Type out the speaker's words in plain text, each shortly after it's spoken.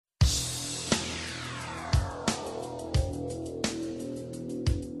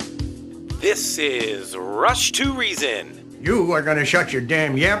This is Rush to Reason. You are going to shut your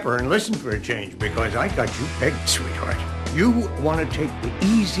damn yapper and listen for a change because I got you pegged, sweetheart. You want to take the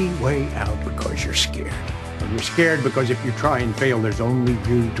easy way out because you're scared. And you're scared because if you try and fail, there's only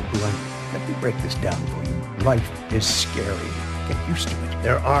you to blame. Let me break this down for you. Life is scary. Get used to it.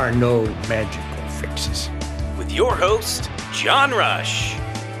 There are no magical fixes. With your host, John Rush.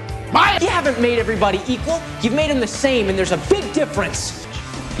 You haven't made everybody equal. You've made them the same, and there's a big difference.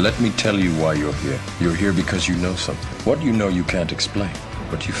 Let me tell you why you're here. You're here because you know something. What you know you can't explain,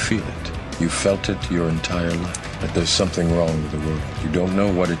 but you feel it. You felt it your entire life. That there's something wrong with the world. You don't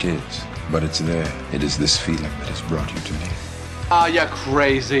know what it is, but it's there. It is this feeling that has brought you to me. Are you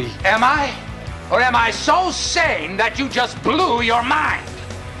crazy? Am I? Or am I so sane that you just blew your mind?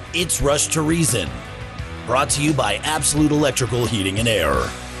 It's Rush to Reason, brought to you by Absolute Electrical Heating and Air.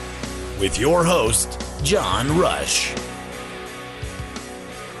 With your host, John Rush.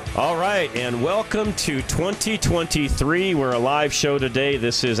 All right, and welcome to 2023. We're a live show today.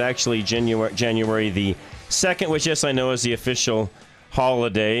 This is actually January the 2nd, which, yes, I know is the official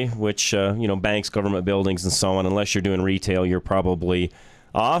holiday, which, banks, government buildings, and so on. Unless you're doing retail, you're probably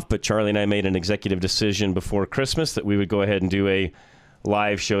off. But Charlie and I made an executive decision before Christmas that we would go ahead and do a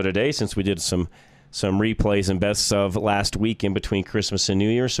live show today since we did some replays and bests of last week in between Christmas and New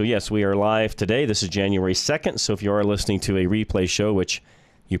Year. So, yes, we are live today. This is January 2nd. So if you are listening to a replay show, which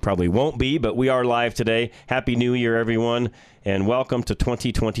you probably won't be, but we are live today. Happy New Year, everyone, and welcome to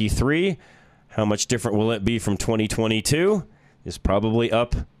 2023. How much different will it be from 2022 is probably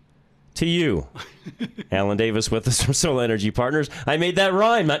up to you. Alan Davis with us from Solar Energy Partners. I made that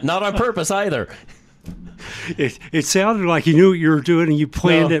rhyme, not on purpose either. It sounded like you knew what you were doing and you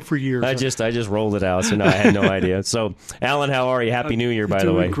planned it for years. I just rolled it out, so no, I had no idea. So, Alan, how are you? Happy New Year, by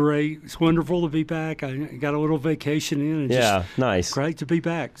the way. Great. It's wonderful to be back. I got a little vacation in. And nice. Great to be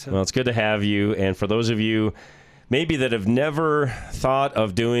back. So. Well, it's good to have you. And for those of you maybe that have never thought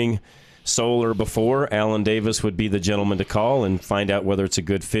of doing solar before, Alan Davis would be the gentleman to call and find out whether it's a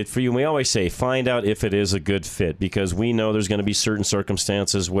good fit for you. And we always say, find out if it is a good fit, because we know there's going to be certain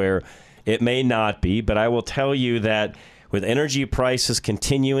circumstances where it may not be, but I will tell you that with energy prices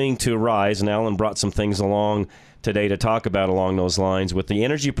continuing to rise, and Alan brought some things along today to talk about along those lines, with the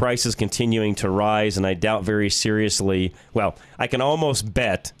energy prices continuing to rise, and I doubt very seriously, well, I can almost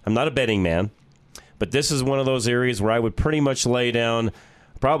bet, I'm not a betting man, but this is one of those areas where I would pretty much lay down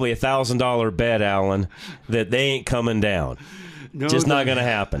probably $1,000 bet, Alan, that they ain't coming down. No, just not going to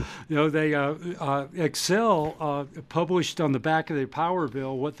happen. No, they Excel published on the back of the power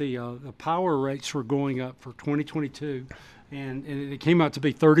bill what the power rates were going up for 2022, and it came out to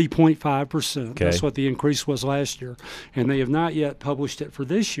be 30.5%. Okay. That's what the increase was last year, and they have not yet published it for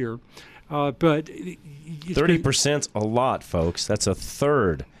this year. But 30%'s a lot, folks. That's almost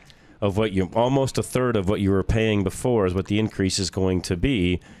a third of what you were paying before is what the increase is going to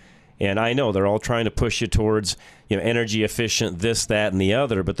be. And I know they're all trying to push you towards, energy efficient, this, that, and the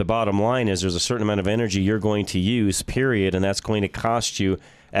other. But the bottom line is there's a certain amount of energy you're going to use, period, and that's going to cost you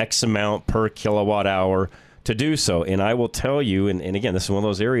X amount per kilowatt hour to do so. And I will tell you, and again, this is one of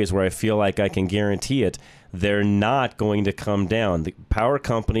those areas where I feel like I can guarantee it, they're not going to come down. The power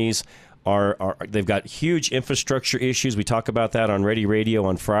companies they've got huge infrastructure issues. We talk about that on Ready Radio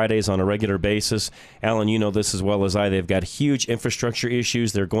on Fridays on a regular basis. Alan, you know this as well as I. They've got huge infrastructure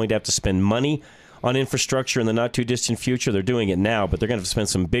issues. They're going to have to spend money on infrastructure in the not-too-distant future. They're doing it now, but they're going to have to spend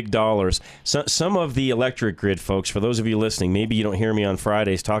some big dollars. Some of the electric grid folks, for those of you listening, maybe you don't hear me on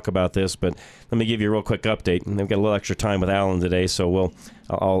Fridays talk about this, but let me give you a real quick update. And they've got a little extra time with Alan today, so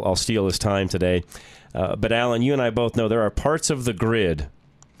I'll steal his time today. But Alan, you and I both know there are parts of the grid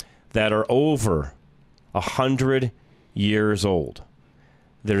that are over 100 years old.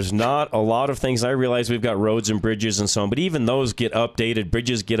 There's not a lot of things. I realize we've got roads and bridges and so on, but even those get updated.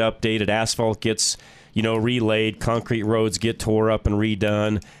 Bridges get updated. Asphalt gets, relayed. Concrete roads get tore up and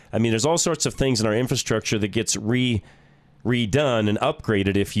redone. I mean, there's all sorts of things in our infrastructure that gets redone and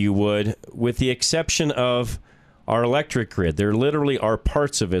upgraded, if you would, with the exception of our electric grid. There literally are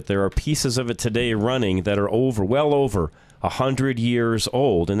parts of it. There are pieces of it today running that are well over 100 years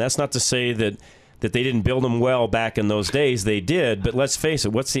old. And that's not to say that they didn't build them well back in those days. They did, but let's face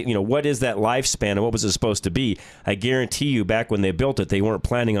it, what is that lifespan and what was it supposed to be? I guarantee you back when they built it, they weren't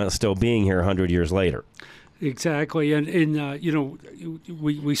planning on it still being here 100 years later. Exactly. And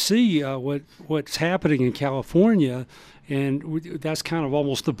we see what's happening in California, and that's kind of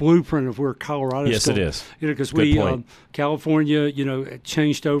almost the blueprint of where Colorado's yes, going. It is. Because California,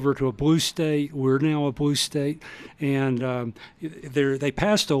 changed over to a blue state. We're now a blue state, and they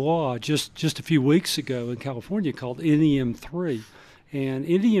passed a law just a few weeks ago in California called NEM 3. And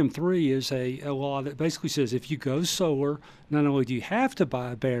NEM3 is a law that basically says if you go solar, not only do you have to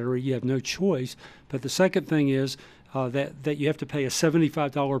buy a battery, you have no choice, but the second thing is that you have to pay a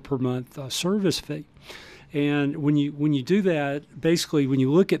 $75 per month service fee. And when you do that, basically when you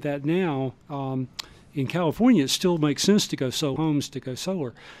look at that now, in California, it still makes sense to go go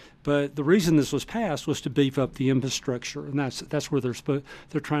solar. But the reason this was passed was to beef up the infrastructure, and that's where they're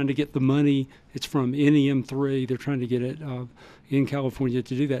trying to get the money. It's from NEM3. They're trying to get it in California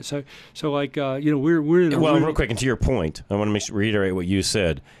to do that. So like we're in a real quick, and to your point, I want to reiterate what you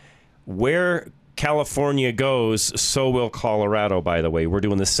said. Where California goes, so will Colorado, by the way. We're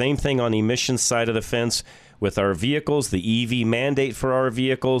doing the same thing on the emissions side of the fence with our vehicles, the EV mandate for our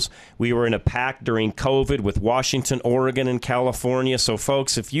vehicles. We were in a pact during COVID with Washington, Oregon, and California. So,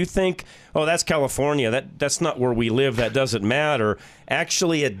 folks, if you think, oh, that's California, that's not where we live, that doesn't matter,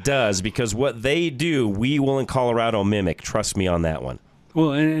 actually it does, because what they do, we will in Colorado mimic. Trust me on that one.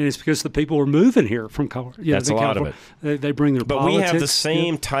 Well, and it's because the people are moving here from Colorado. That's a lot of it. They bring their politics. But we have the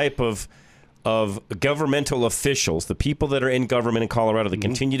same type of governmental officials, the people that are in government in Colorado that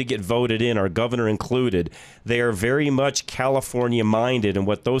continue to get voted in, our governor included. They are very much California-minded, and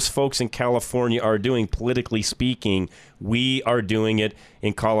what those folks in California are doing, politically speaking, we are doing it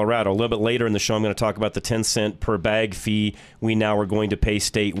in Colorado. A little bit later in the show, I'm going to talk about the 10-cent per bag fee we now are going to pay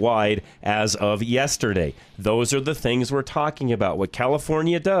statewide as of yesterday. Those are the things we're talking about. What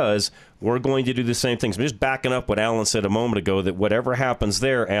California does, we're going to do the same things. I'm just backing up what Alan said a moment ago, that whatever happens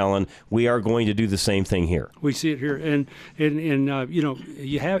there, Alan, we are going to do the same thing here. We see it here. And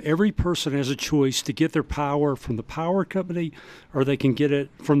you have every person has a choice to get their power from the power company, or they can get it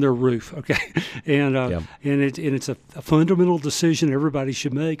from their roof. Okay. And it's a fundamental decision everybody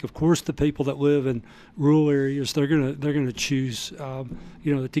should make. Of course, the people that live in rural areas, they're gonna choose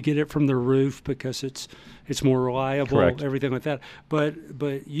to get it from their roof because it's more reliable. Correct. Everything like that.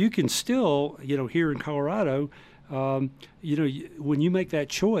 But you can still, here in Colorado, when you make that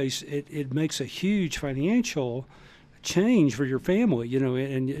choice, it makes a huge financial change for your family,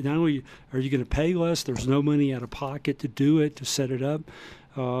 and not only are you going to pay less, there's no money out of pocket to do it, to set it up.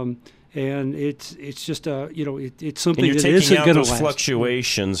 And it's just it's something that isn't going to last. And you're taking out those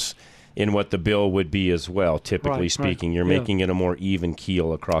fluctuations in what the bill would be as well, typically speaking. You're making it a more even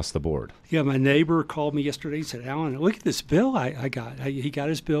keel across the board. Yeah, my neighbor called me yesterday and said, Alan, look at this bill I got. He got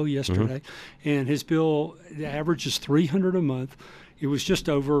his bill yesterday, and his bill, the average is $300 a month. It was just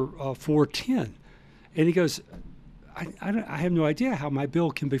over $410. And he goes, I have no idea how my bill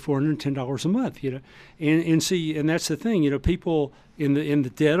can be $410 a month, and that's the thing, people in the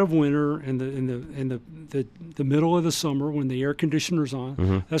dead of winter and the middle of the summer when the air conditioner's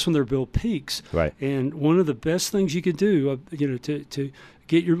on, that's when their bill peaks. Right. And one of the best things you can do, to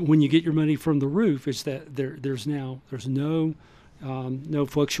get when you get your money from the roof, is that there's no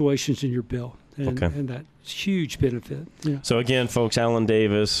fluctuations in your bill. And that's huge benefit. Yeah. So again, folks, Alan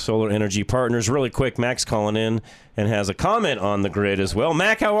Davis, Solar Energy Partners. Really quick, Mac's calling in and has a comment on the grid as well.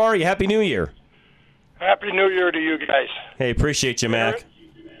 Mac, how are you? Happy New Year. Happy New Year to you guys. Hey, appreciate you, Mac.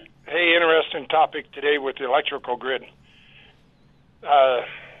 Hey, interesting topic today with the electrical grid.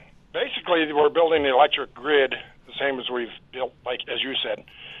 Basically, we're building the electric grid the same as we've built, like as you said,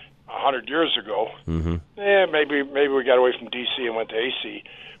 100 years ago. Maybe we got away from DC and went to AC.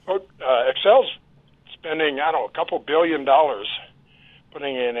 But Xcel's spending, a couple $2 billion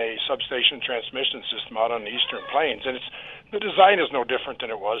putting in a substation transmission system out on the Eastern Plains. And the design is no different than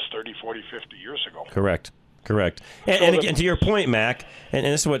it was 30, 40, 50 years ago. Correct. And again, to your point, Mac, and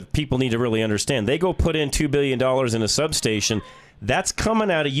this is what people need to really understand, they go put in $2 billion in a substation. That's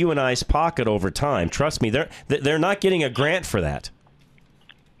coming out of you and I's pocket over time. Trust me, they're not getting a grant for that.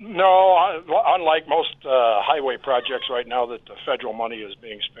 No, unlike most highway projects right now that the federal money is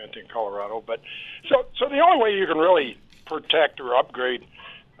being spent in Colorado. But so the only way you can really protect or upgrade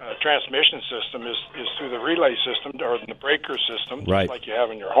a transmission system is through the relay system or the breaker system, just like you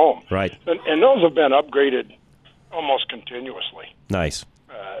have in your home. Right. And those have been upgraded almost continuously. Nice.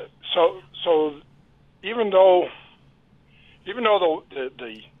 So even though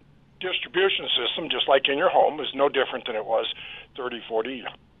the distribution system, just like in your home, is no different than it was 30, 40,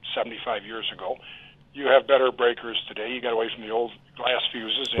 75 years ago. You have better breakers today. You got away from the old glass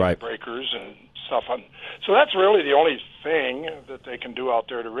fuses and breakers and stuff. So that's really the only thing that they can do out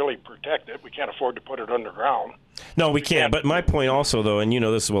there to really protect it. We can't afford to put it underground. No, we can't. But my point also, though, and you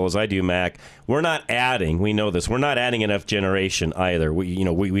know this as well as I do, Mac, we're not adding. We know this. We're not adding enough generation either.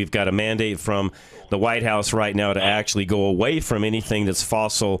 We've got a mandate from the White House right now to actually go away from anything that's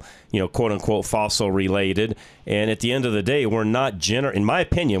fossil, quote unquote fossil related. And at the end of the day, we're not in my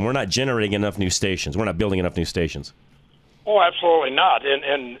opinion, we're not generating enough new stations. We're not building enough new stations. Oh, absolutely not.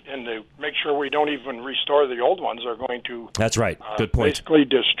 And to make sure we don't even restore the old ones are going to. That's right. Good point. Basically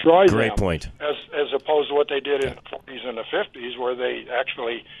destroy them. Great point. As opposed to what they did in the 40s and the 50s, where they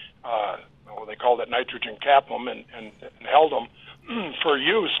actually they called it nitrogen cap them and held them for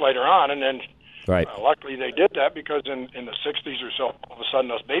use later on, and then. Right. Luckily, they did that because in the 60s or so, all of a sudden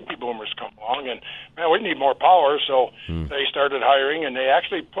those baby boomers come along, and man, we need more power, so they started hiring, and they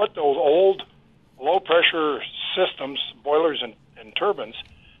actually put those old low-pressure systems, boilers and turbines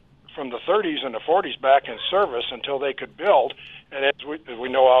from the 30s and the 40s back in service until they could build. And as we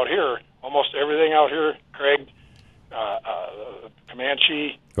know out here, almost everything out here, Craig,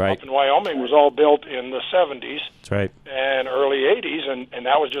 Comanche, right. up in Wyoming, was all built in the 70s. That's right. And early 80s, and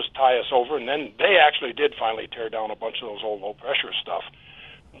that was just tie us over. And then they actually did finally tear down a bunch of those old low-pressure stuff.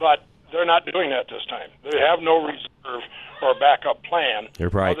 But they're not doing that this time. They have no reserve or backup plan. You're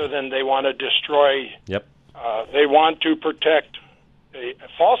right. Other than they want to destroy. Yep. They want to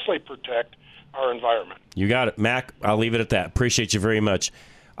falsely protect our environment. You got it. Mac, I'll leave it at that. Appreciate you very much.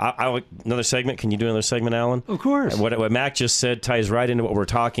 Another segment. Can you do another segment, Alan? Of course. What Mac just said ties right into what we're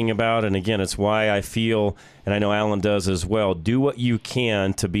talking about. And again, it's why I feel, and I know Alan does as well, do what you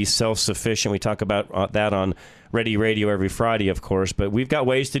can to be self-sufficient. We talk about that on Ready Radio every Friday, of course. But we've got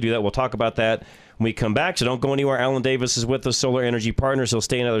ways to do that. We'll talk about that when we come back. So don't go anywhere. Alan Davis is with us, Solar Energy Partners. He'll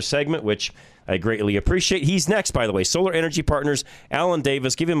stay in another segment, which I greatly appreciate. He's next, by the way. Solar Energy Partners, Alan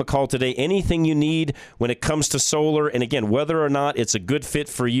Davis. Give him a call today. Anything you need when it comes to solar. And again, whether or not it's a good fit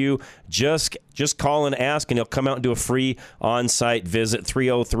for you, just call and ask, and he'll come out and do a free on-site visit.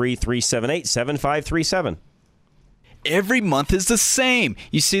 303-378-7537. Every month is the same.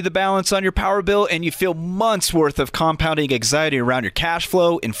 You see the balance on your power bill and you feel months worth of compounding anxiety around your cash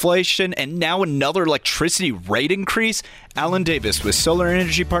flow, inflation, and now another electricity rate increase. Alan Davis with Solar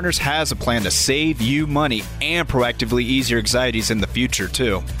Energy Partners has a plan to save you money and proactively ease your anxieties in the future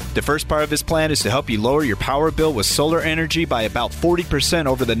too. The first part of his plan is to help you lower your power bill with solar energy by about 40%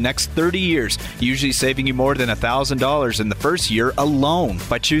 over the next 30 years, usually saving you more than $1,000 in the first year alone.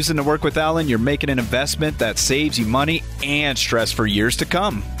 By choosing to work with Alan, you're making an investment that saves you money and stress for years to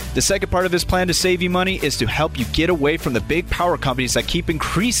come. The second part of his plan to save you money is to help you get away from the big power companies that keep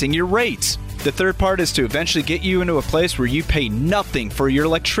increasing your rates. The third part is to eventually get you into a place where you pay nothing for your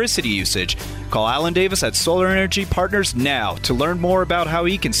electricity usage. Call Alan Davis at Solar Energy Partners now to learn more about how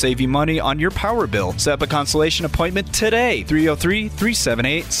he can save you money on your power bill. Set up a consultation appointment today.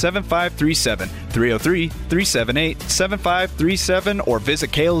 303-378-7537. 303-378-7537 or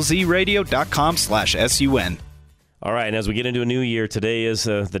visit klzradio.com/sun. All right, and as we get into a new year, today is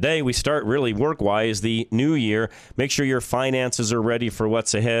the day we start really work-wise the new year. Make sure your finances are ready for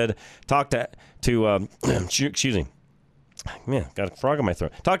what's ahead. Talk to excuse me. Man, got a frog in my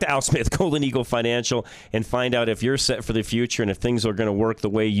throat. Talk to Al Smith, Golden Eagle Financial, and find out if you're set for the future and if things are going to work the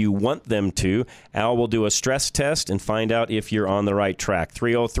way you want them to. Al will do a stress test and find out if you're on the right track.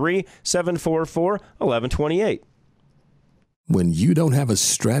 303-744-1128. When you don't have a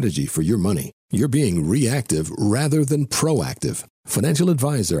strategy for your money, you're being reactive rather than proactive. Financial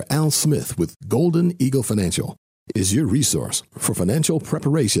advisor Al Smith with Golden Eagle Financial is your resource for financial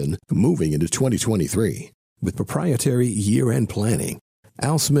preparation moving into 2023. With proprietary year-end planning,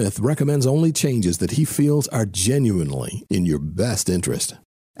 Al Smith recommends only changes that he feels are genuinely in your best interest.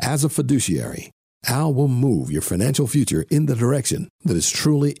 As a fiduciary, Al will move your financial future in the direction that is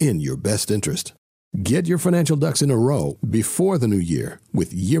truly in your best interest. Get your financial ducks in a row before the new year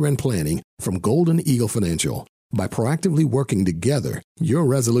with year-end planning from Golden Eagle Financial. By proactively working together, your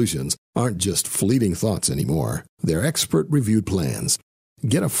resolutions aren't just fleeting thoughts anymore. They're expert-reviewed plans.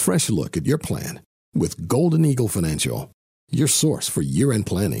 Get a fresh look at your plan with Golden Eagle Financial, your source for year-end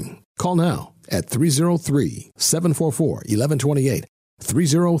planning. Call now at 303-744-1128,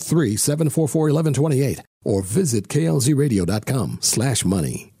 303-744-1128, or visit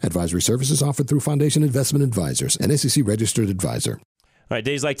klzradio.com/money. Advisory services offered through Foundation Investment Advisors, an SEC-registered advisor. All right,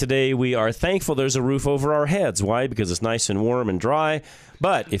 days like today, we are thankful there's a roof over our heads. Why? Because it's nice and warm and dry.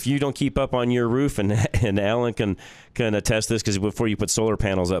 But if you don't keep up on your roof, and Alan can attest this, because before you put solar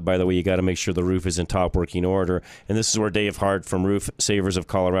panels up, by the way, you got to make sure the roof is in top working order. And this is where Dave Hart from Roof Savers of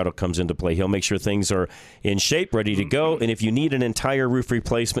Colorado comes into play. He'll make sure things are in shape, ready to go. And if you need an entire roof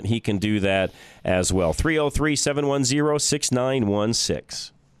replacement, he can do that as well.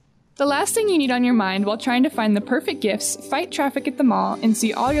 303-710-6916. The last thing you need on your mind while trying to find the perfect gifts, fight traffic at the mall, and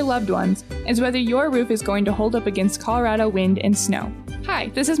see all your loved ones is whether your roof is going to hold up against Colorado wind and snow. Hi,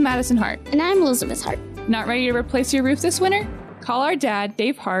 this is Madison Hart. And I'm Elizabeth Hart. Not ready to replace your roof this winter? Call our dad,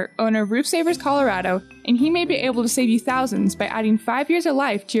 Dave Hart, owner of Roof Savers Colorado, and he may be able to save you thousands by adding 5 years of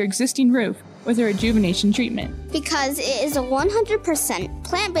life to your existing roof with a rejuvenation treatment. Because it is a 100%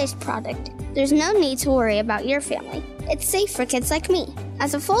 plant-based product, there's no need to worry about your family. It's safe for kids like me.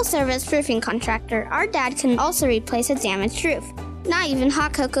 As a full-service roofing contractor, our dad can also replace a damaged roof. Not even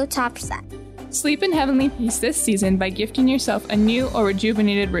hot cocoa tops that. Sleep in heavenly peace this season by gifting yourself a new or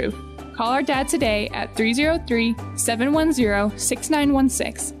rejuvenated roof. Call our dad today at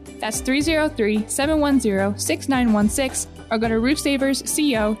 303-710-6916. That's 303-710-6916, or go to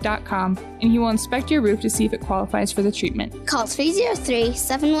roofsaversco.com and he will inspect your roof to see if it qualifies for the treatment. Call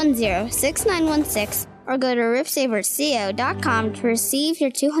 303-710-6916 or go to roofsaversco.com to receive your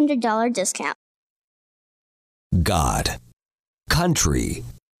 $200 discount. God, country,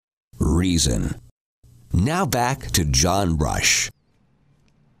 reason. Now back to John Rush.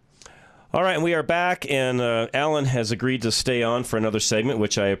 All right, and we are back, and Alan has agreed to stay on for another segment,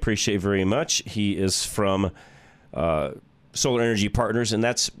 which I appreciate very much. He is from Solar Energy Partners, and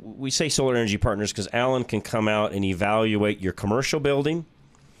we say Solar Energy Partners because Alan can come out and evaluate your commercial building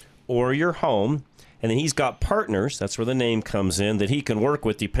or your home, and then he's got partners, that's where the name comes in, that he can work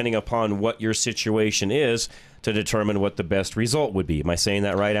with depending upon what your situation is to determine what the best result would be. Am I saying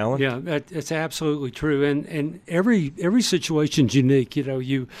that right, Alan? Yeah, that's absolutely true. And every situation's unique. You know,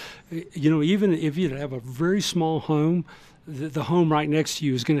 even if you have a very small home, the home right next to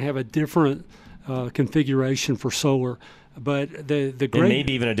you is going to have a different configuration for solar. But the great, and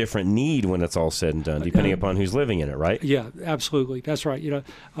maybe even a different need when it's all said and done, depending upon who's living in it, right? Yeah, absolutely. That's right.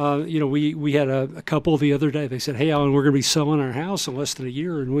 We had a couple the other day. They said, "Hey, Alan, we're going to be selling our house in less than a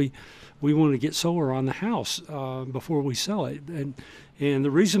year, and we want to get solar on the house before we sell it." And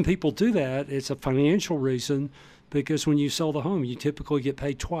the reason people do that, it's a financial reason, because when you sell the home, you typically get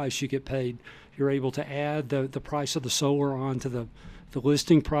paid twice. You're able to add the price of the solar onto the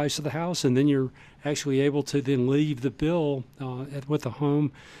listing price of the house, and then you're actually able to then leave the bill with the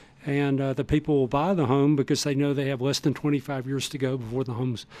home, and the people will buy the home because they know they have less than 25 years to go before the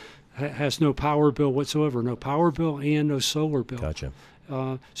home has no power bill whatsoever, no power bill and no solar bill. Gotcha.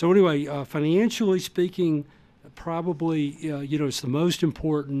 So anyway, financially speaking, probably it's the most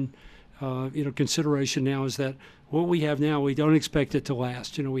important consideration now is that what we have now, we don't expect it to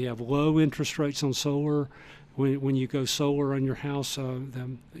last. We have low interest rates on solar. When you go solar on your house,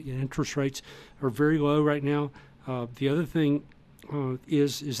 the interest rates are very low right now. The other thing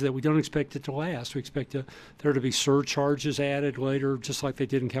is that we don't expect it to last. We expect there to be surcharges added later, just like they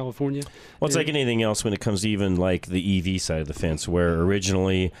did in California. Well, it's like anything else when it comes to even like the EV side of the fence, where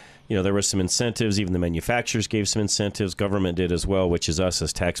originally, there were some incentives. Even the manufacturers gave some incentives. Government did as well, which is us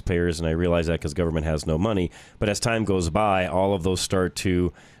as taxpayers, and I realize that because government has no money. But as time goes by, all of those start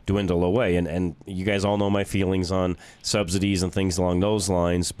to dwindle away. And you guys all know my feelings on subsidies and things along those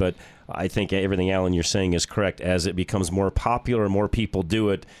lines, but I think everything, Alan, you're saying is correct. As it becomes more popular and more people do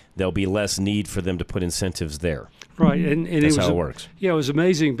it, there'll be less need for them to put incentives there. Right, and that's how it works. Yeah, it was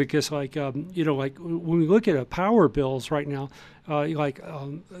amazing because, like when we look at power bills right now,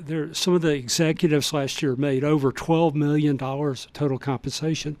 there some of the executives last year made over $12 million total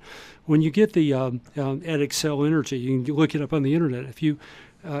compensation. When you get the at Xcel Energy, you can look it up on the internet. If you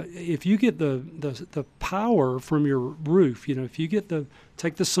get the power from your roof, if you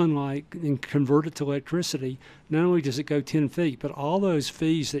take the sunlight and convert it to electricity, not only does it go 10 feet, but all those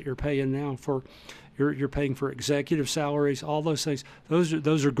fees that you're paying now you're paying for executive salaries, all those things,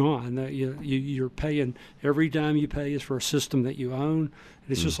 those are gone. You're paying, every dime you pay is for a system that you own. And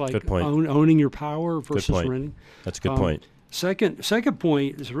it's just like owning your power versus renting. That's a good point. Second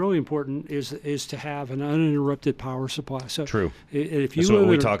point is really important is to have an uninterrupted power supply. So true. If you that's what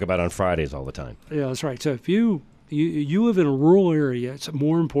we talk about on Fridays all the time. Yeah, that's right. So if you live in a rural area, it's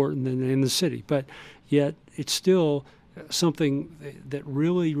more important than in the city, but yet it's still something that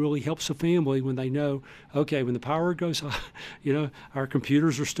really, really helps a family when they know, okay, when the power goes off, our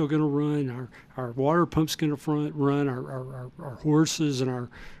computers are still going to run, our water pump's going to run, our horses and our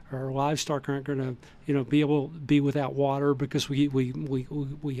livestock aren't going to, be able to be without water because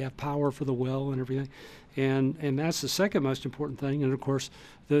we have power for the well and everything, and that's the second most important thing. And of course,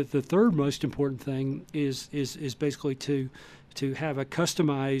 the third most important thing is basically to have a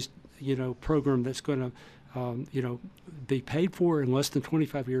customized program that's going to be paid for in less than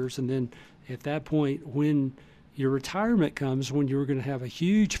 25 years, and then at that point, when your retirement comes, when you're going to have a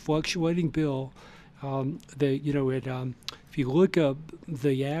huge fluctuating bill, if you look up,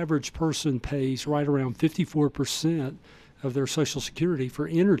 the average person pays right around 54% of their Social Security for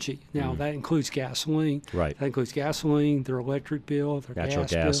energy. Now, that includes gasoline. Right. That includes gasoline, their electric bill, their natural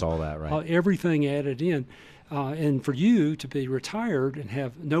gas, bill, all that, right. Everything added in. And for you to be retired and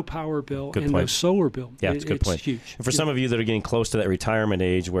have no power bill Good and point. no solar bill, Yeah, it's a good it's point. huge. And for some of you that are getting close to that retirement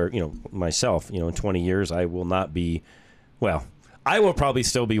age where, myself, in 20 years, I will not be, I will probably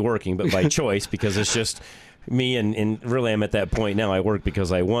still be working, but by choice, because it's just me and really I'm at that point now. I work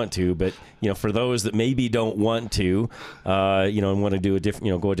because I want to, but, for those that maybe don't want to, and want to do a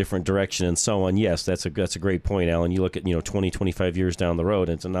different, go a different direction and so on, yes, that's a great point, Alan. You look at, 20, 25 years down the road,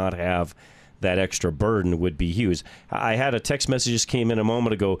 and to not have that extra burden would be huge. I had a text message just came in a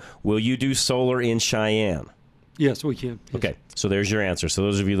moment ago. Will you do solar in Cheyenne? Yes, we can. Yes. Okay, so there's your answer. So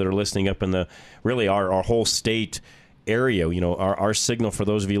those of you that are listening up in our whole state area, our signal for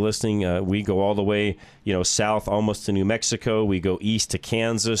those of you listening, we go all the way, south almost to New Mexico. We go east to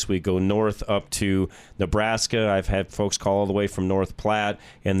Kansas. We go north up to Nebraska. I've had folks call all the way from North Platte,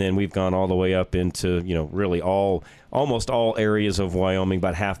 and then we've gone all the way up into, really almost all areas of Wyoming,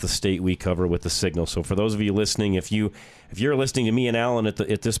 about half the state we cover with the signal. So for those of you listening, if you're listening to me and Alan at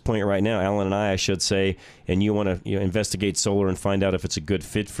this point right now, Alan and I should say, and you want to investigate solar and find out if it's a good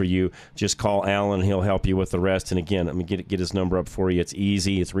fit for you, just call Alan. He'll help you with the rest. And again, let me get his number up for you. It's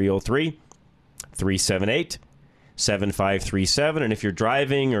easy. It's 303-378-7537. And if you're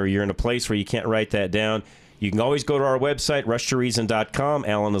driving or you're in a place where you can't write that down, you can always go to our website, rushtoreason.com.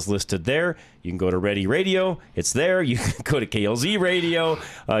 Alan is listed there. You can go to Ready Radio. It's there. You can go to KLZ Radio.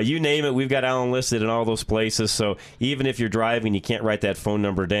 You name it. We've got Alan listed in all those places. So even if you're driving, you can't write that phone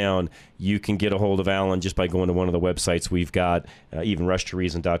number down, you can get a hold of Alan just by going to one of the websites we've got, even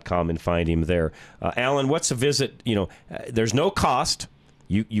rushtoreason.com, and find him there. Alan, what's a visit? There's no cost.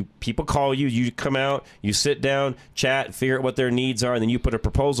 You people call you, you come out, you sit down, chat, figure out what their needs are, and then you put a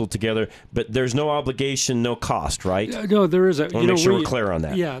proposal together. But there's no obligation, no cost, right? No, there is. I want to make sure we're clear on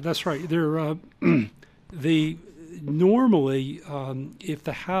that. Yeah, that's right. Normally, if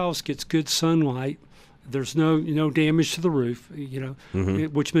the house gets good sunlight, there's no damage to the roof.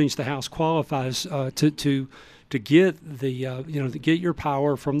 Which means the house qualifies to get to get your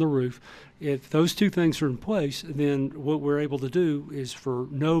power from the roof. If those two things are in place, then what we're able to do is, for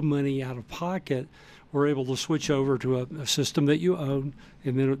no money out of pocket, we're able to switch over to a system that you own,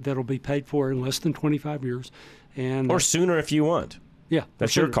 and then that'll be paid for in less than 25 years. Or sooner if you want. Yeah.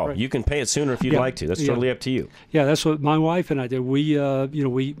 That's your call. Right. You can pay it sooner if you'd like to. That's totally up to you. Yeah, that's what my wife and I did.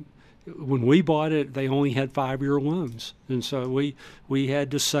 When we bought it, they only had 5-year loans, and so we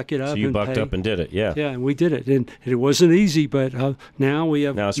had to suck it up. So you and bucked pay. Up and did it, yeah. Yeah, and we did it, and it wasn't easy, but now we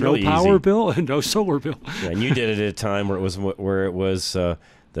have no power bill and no solar bill. Yeah, and you did it at a time where it was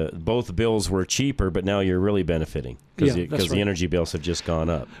both bills were cheaper, but now you're really benefiting because the energy bills have just gone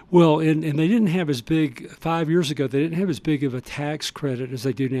up. Well, and they didn't have as big 5 years ago. They didn't have as big of a tax credit as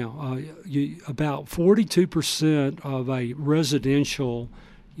they do now. About 42% of a residential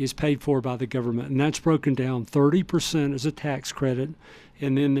is paid for by the government, and that's broken down. 30% as a tax credit,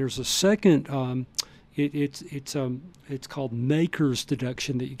 and then there's a second. It's called maker's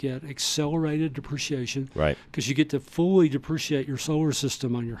deduction that you get, accelerated depreciation, right? Because you get to fully depreciate your solar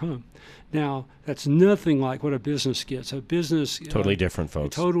system on your home. Now, that's nothing like what a business gets. A business totally different,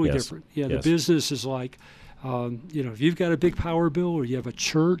 folks. Totally different. Yeah, yes. The business is like. If you've got a big power bill, or you have a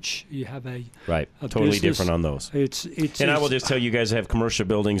church, you have a totally business, different on those. I will just tell you guys, I have commercial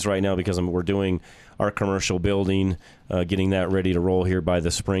buildings right now because we're doing our commercial building, getting that ready to roll here by the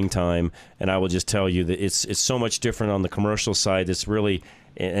springtime. And I will just tell you that it's so much different on the commercial side. It's really,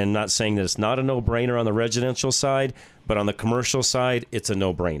 and not saying that it's not a no-brainer on the residential side, but on the commercial side, it's a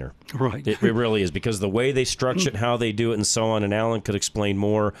no-brainer. Right. It really is, because the way they structure it, how they do it, and so on, and Alan could explain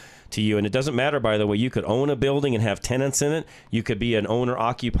more to you. And it doesn't matter, by the way, you could own a building and have tenants in it. You could be an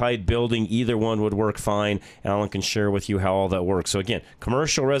owner-occupied building. Either one would work fine. Alan can share with you how all that works. So again,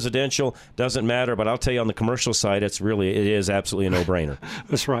 commercial, residential, doesn't matter, but I'll tell you on the commercial side, it is absolutely a no-brainer.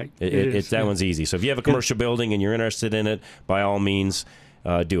 That's right. That one's easy. So if you have a commercial building and you're interested in it, by all means,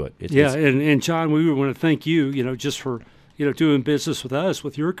 do it. And John, we want to thank you, just for doing business with us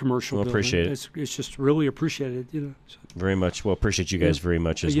with your commercial building. Appreciate it. It's just really appreciated, So. Very much. Well, appreciate you guys very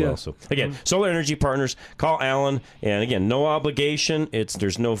much as well. So again, Solar Energy Partners, call Alan, and again, no obligation.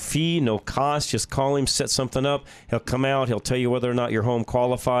 There's no fee, no cost. Just call him, set something up. He'll come out. He'll tell you whether or not your home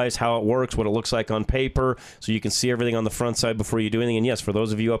qualifies, how it works, what it looks like on paper, so you can see everything on the front side before you do anything. And yes, for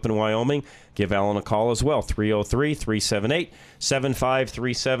those of you up in Wyoming, give Alan a call as well,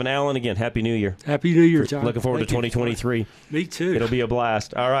 303-378-7537. Alan, again, Happy New Year. Happy New Year, John. Looking forward to 2023. Me too. It'll be a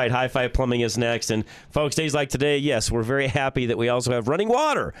blast. All right, High Five Plumbing is next. And, folks, days like today, yes, we're very happy that we also have running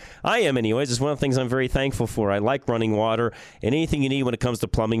water. I am, anyways. It's one of the things I'm very thankful for. I like running water. And anything you need when it comes to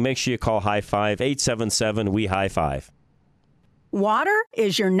plumbing, make sure you call High Five, 877-WE-HIGH-FIVE. Water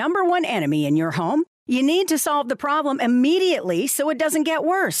is your number one enemy in your home. You need to solve the problem immediately so it doesn't get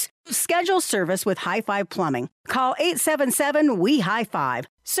worse. Schedule service with High Five Plumbing. Call 877-WE-HIGH-FIVE.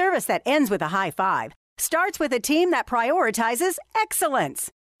 Service that ends with a high five. Starts with a team that prioritizes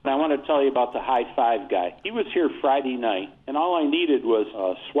excellence. I want to tell you about the High Five guy. He was here Friday night, and all I needed was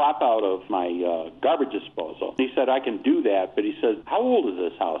a swap out of my garbage disposal. He said, I can do that, but he said, how old is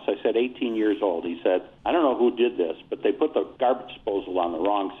this house? I said, 18 years old. He said, I don't know who did this, but they put the garbage disposal on the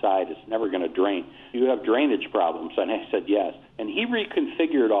wrong side. It's never going to drain. You have drainage problems. And I said, yes. And he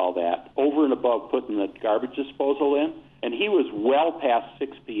reconfigured all that over and above putting the garbage disposal in. And he was well past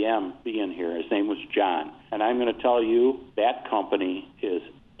 6 p.m. being here. His name was John. And I'm going to tell you, that company is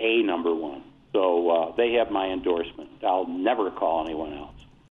number one. So they have my endorsement. I'll never call anyone else.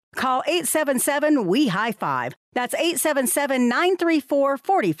 Call 877-WE-HIGH-FIVE. That's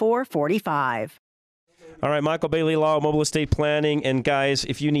 877-934-4445. All right, Michael Bailey Law, Mobile Estate Planning. And guys,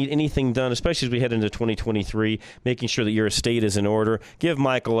 if you need anything done, especially as we head into 2023, making sure that your estate is in order, give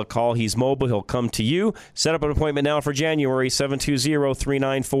Michael a call. He's mobile. He'll come to you. Set up an appointment now for January,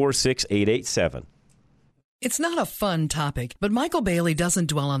 720-394-6887. It's not a fun topic, but Michael Bailey doesn't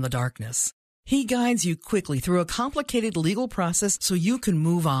dwell on the darkness. He guides you quickly through a complicated legal process so you can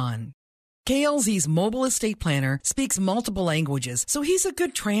move on. KLZ's mobile estate planner speaks multiple languages, so he's a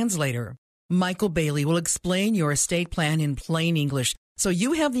good translator. Michael Bailey will explain your estate plan in plain English so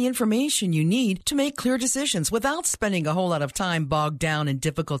you have the information you need to make clear decisions without spending a whole lot of time bogged down in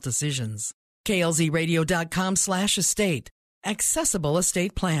difficult decisions. KLZradio.com/estate. Accessible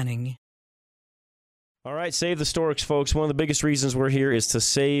estate planning. All right, Save the Storks, folks. One of the biggest reasons we're here is to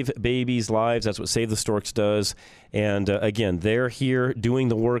save babies' lives. That's what Save the Storks does. And, again, they're here doing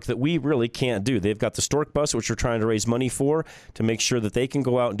the work that we really can't do. They've got the Stork Bus, which we're trying to raise money for, to make sure that they can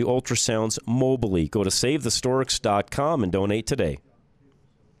go out and do ultrasounds mobily. Go to SaveTheStorks.com and donate today.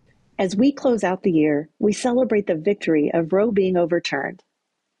 As we close out the year, we celebrate the victory of Roe being overturned.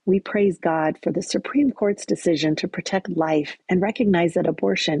 We praise God for the Supreme Court's decision to protect life and recognize that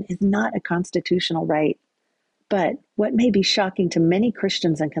abortion is not a constitutional right. But what may be shocking to many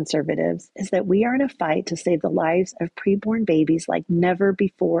Christians and conservatives is that we are in a fight to save the lives of preborn babies like never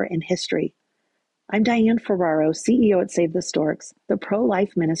before in history. I'm Diane Ferraro, CEO at Save the Storks, the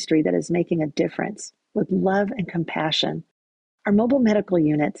pro-life ministry that is making a difference with love and compassion. Our mobile medical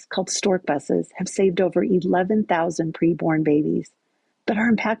units, called Stork Buses, have saved over 11,000 preborn babies. But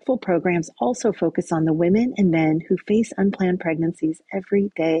our impactful programs also focus on the women and men who face unplanned pregnancies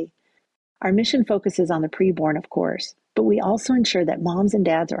every day. Our mission focuses on the preborn, of course, but we also ensure that moms and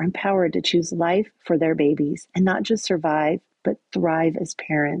dads are empowered to choose life for their babies and not just survive, but thrive as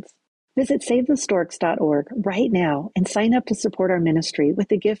parents. Visit SaveTheStorks.org right now and sign up to support our ministry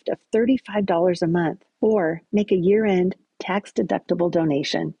with a gift of $35 a month, or make a year-end tax-deductible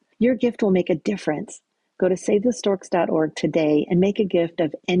donation. Your gift will make a difference. Go to SaveTheStorks.org today and make a gift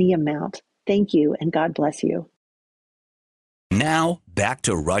of any amount. Thank you, and God bless you. Now, back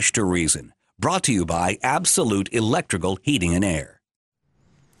to Rush to Reason, brought to you by Absolute Electrical Heating and Air.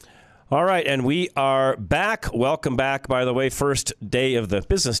 All right, and we are back. Welcome back, by the way. First day of the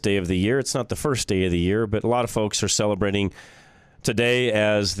business day of the year. It's not the first day of the year, but a lot of folks are celebrating today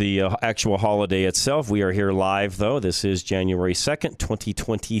as the actual holiday itself. We are here live, though. This is January 2nd,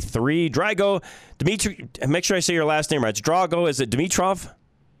 2023. Drago, Dmitry, make sure I say your last name right. It's Drago. Is it Dimitrov?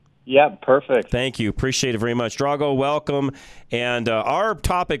 Yeah, perfect. Thank you. Appreciate it very much. Drago, welcome. And our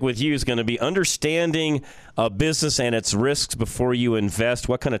topic with you is going to be understanding a business and its risks before you invest.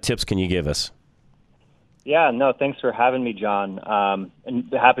 What kind of tips can you give us? Yeah, no, thanks for having me, John.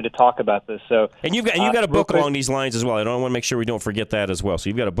 And happy to talk about this. So, and you've got a book along these lines as well. I don't want to make sure we don't forget that as well. So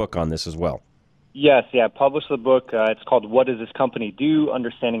you've got a book on this as well. Yes, yeah. Published the book. It's called "What Does This Company Do?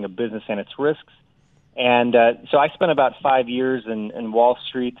 Understanding a Business and Its Risks." And so I spent about 5 years in Wall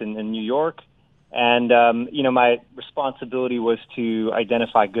Street in New York. And, my responsibility was to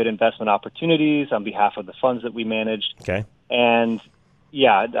identify good investment opportunities on behalf of the funds that we managed. Okay. And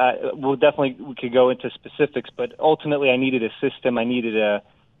yeah, we could go into specifics, but ultimately I needed a system. I needed a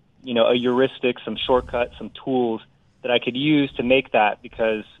heuristic, some shortcuts, some tools that I could use to make that,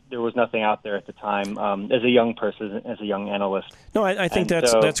 because there was nothing out there at the time as a young person, as a young analyst. No, I think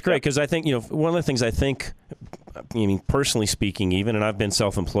that's great, because I think, one of the things I think, personally speaking even, and I've been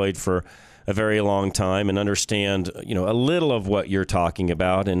self-employed for a very long time and understand, a little of what you're talking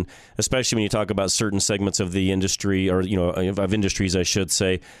about. And especially when you talk about certain segments of the industry or, of industries, I should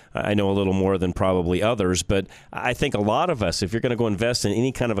say, I know a little more than probably others. But I think a lot of us, if you're going to go invest in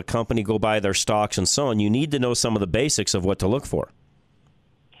any kind of a company, go buy their stocks and so on, you need to know some of the basics of what to look for.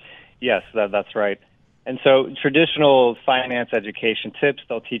 Yes, that's right. And so traditional finance education tips,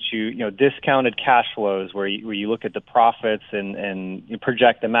 they'll teach you, discounted cash flows where you look at the profits and you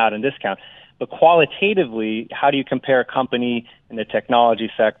project them out and discount. But qualitatively, how do you compare a company in the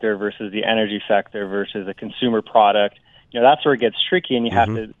technology sector versus the energy sector versus a consumer product? That's where it gets tricky, and you have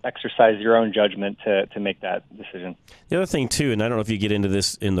to exercise your own judgment to make that decision. The other thing, too, and I don't know if you get into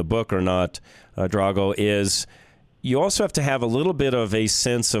this in the book or not, Drago, is you also have to have a little bit of a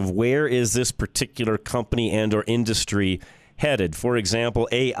sense of where is this particular company and or industry headed. For example,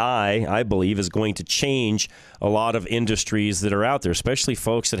 AI, I believe, is going to change a lot of industries that are out there, especially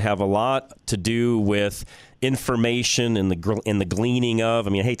folks that have a lot to do with information and the gleaning of. I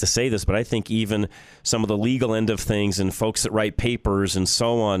mean, I hate to say this, but I think even some of the legal end of things and folks that write papers and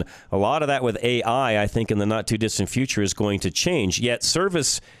so on, a lot of that with AI, I think in the not too distant future is going to change. Yet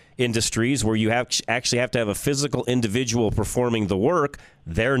service industries where you actually have to have a physical individual performing the work,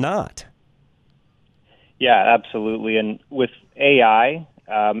 they're not. Yeah, absolutely. And with AI,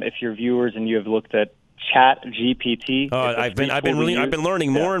 if your viewers and you have looked at ChatGPT, I've been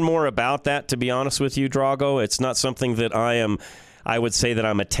learning more and more about that. To be honest with you, Drago, it's not something that I would say that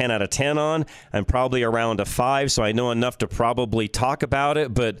I'm a 10 out of 10 on. I'm probably around a 5, so I know enough to probably talk about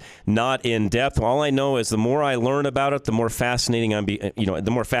it, but not in depth. All I know is the more I learn about it, the more fascinating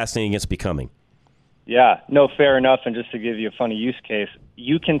the more fascinating it's becoming. Yeah, no, fair enough. And just to give you a funny use case,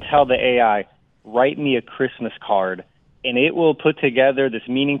 you can tell the AI, write me a Christmas card, and it will put together this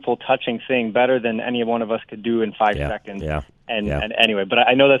meaningful, touching thing better than any one of us could do in 5 seconds. And anyway, but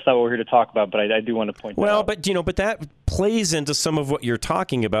I know that's not what we're here to talk about, but I do want to point that out. But that plays into some of what you're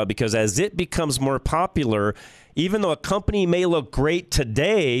talking about, because as it becomes more popular, even though a company may look great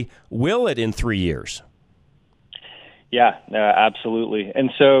today, will it in 3 years? Yeah, absolutely.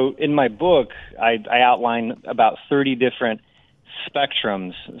 And so in my book, I outline about 30 different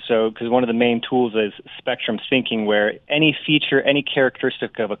spectrums. So, because one of the main tools is spectrum thinking, where any feature, any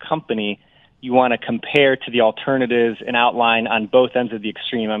characteristic of a company, you want to compare to the alternatives and outline on both ends of the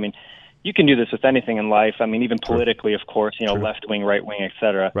extreme. I mean, you can do this with anything in life. I mean, even politically, of course, left wing, right wing, et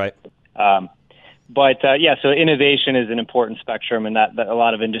cetera. Right. So innovation is an important spectrum, and that a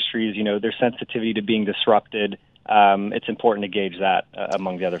lot of industries, their sensitivity to being disrupted, it's important to gauge that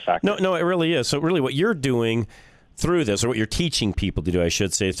among the other factors. No, it really is. So really what you're doing through this, or what you're teaching people to do, I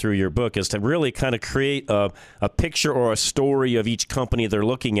should say, through your book, is to really kind of create a picture or a story of each company they're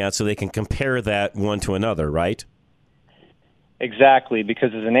looking at so they can compare that one to another, right? Exactly,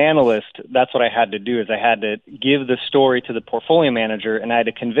 because as an analyst, that's what I had to do, is I had to give the story to the portfolio manager, and I had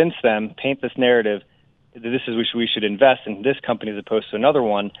to convince them, paint this narrative, that this is we should invest in this company as opposed to another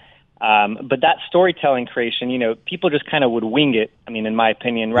one. But that storytelling creation, people just kind of would wing it, I mean, in my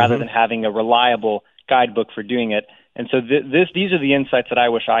opinion, rather than having a reliable guidebook for doing it. And so these are the insights that I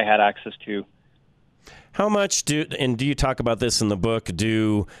wish I had access to. How much do you talk about this in the book,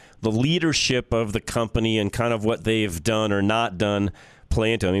 do the leadership of the company and kind of what they've done or not done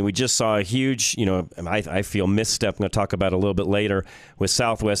play into? I mean, we just saw a huge, I feel misstep, I'm going to talk about a little bit later, with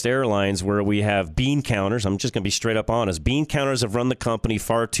Southwest Airlines, where we have bean counters. I'm just going to be straight up honest. Bean counters have run the company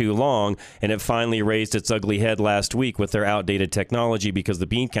far too long, and it finally raised its ugly head last week with their outdated technology, because the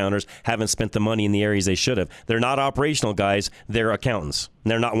bean counters haven't spent the money in the areas they should have. They're not operational guys. They're accountants.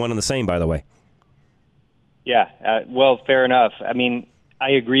 And they're not one and the same, by the way. Yeah, well, fair enough. I mean, I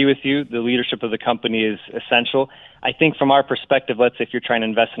agree with you. The leadership of the company is essential. I think from our perspective, let's say if you're trying to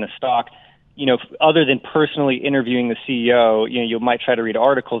invest in a stock, other than personally interviewing the CEO, you might try to read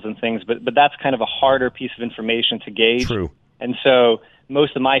articles and things, but that's kind of a harder piece of information to gauge. True. And so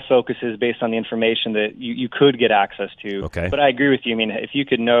most of my focus is based on the information that you could get access to. Okay. But I agree with you. I mean, if you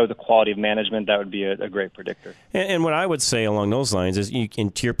could know the quality of management, that would be a great predictor. And what I would say along those lines is,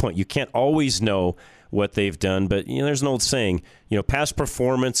 and to your point, you can't always know what they've done, but there's an old saying, past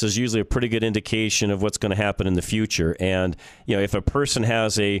performance is usually a pretty good indication of what's going to happen in the future. And if a person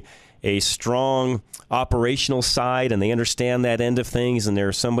has a strong operational side and they understand that end of things, and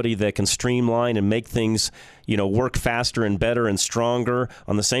they're somebody that can streamline and make things work faster and better and stronger.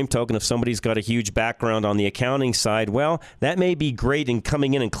 On the same token, if somebody's got a huge background on the accounting side, well, that may be great in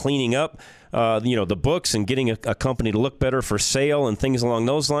coming in and cleaning up the books and getting a company to look better for sale and things along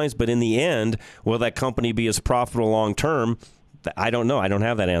those lines. But in the end, will that company be as profitable long term? I don't know. I don't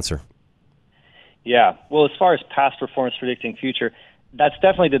have that answer. Yeah. Well, as far as past performance predicting future, that's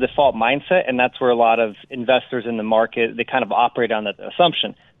definitely the default mindset, and that's where a lot of investors in the market, they kind of operate on that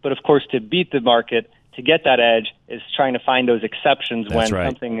assumption. But of course, to beat the market, to get that edge, is trying to find those exceptions when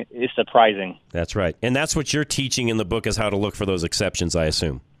something is surprising. That's right. And that's what you're teaching in the book, is how to look for those exceptions, I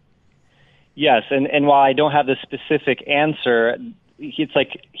assume. Yes, and while I don't have the specific answer, it's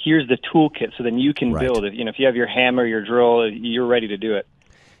like, here's the toolkit, so then you can build it. If you have your hammer, your drill, you're ready to do it.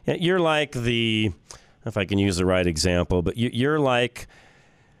 Yeah, you're like if I can use the right example, but you're like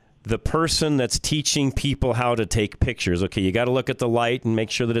the person that's teaching people how to take pictures. Okay, you got to look at the light and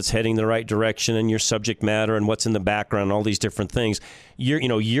make sure that it's heading the right direction, and your subject matter and what's in the background and all these different things.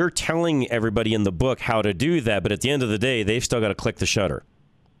 You're telling everybody in the book how to do that, but at the end of the day, they've still got to click the shutter.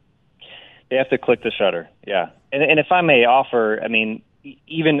 They have to click the shutter, yeah. And if I may offer,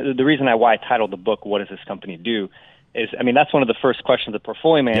 even the reason why I titled the book, What Does This Company Do? Is, that's one of the first questions the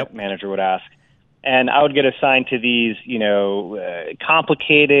portfolio manager would ask. And I would get assigned to these,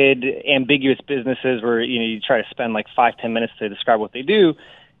 complicated, ambiguous businesses where, you try to spend like 5-10 minutes to describe what they do,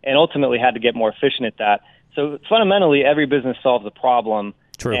 and ultimately had to get more efficient at that. So fundamentally, every business solves a problem.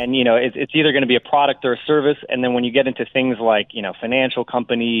 True. And, it's either going to be a product or a service. And then when you get into things like, financial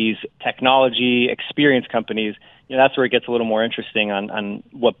companies, technology, experience companies, that's where it gets a little more interesting on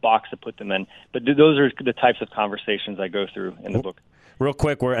what box to put them in. But those are the types of conversations I go through in the book. Real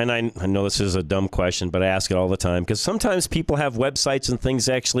quick, and I know this is a dumb question, but I ask it all the time, because sometimes people have websites and things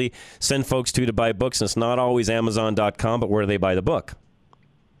to actually send folks to buy books, and it's not always Amazon.com, but where do they buy the book?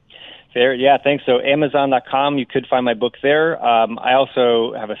 Fair, yeah, thanks. So Amazon.com, you could find my book there. I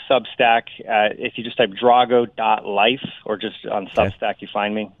also have a Substack. If you just type Drago.life, or just on Substack, you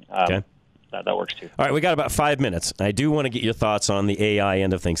find me. Okay. That works too. All right, we got about 5 minutes. I do want to get your thoughts on the AI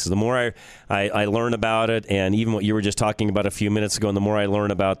end of things. So the more I learn about it, and even what you were just talking about a few minutes ago, and the more I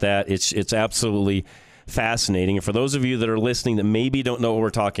learn about that, it's absolutely fascinating. And for those of you that are listening that maybe don't know what we're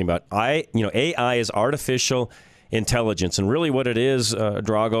talking about, AI is artificial intelligence, and really what it is,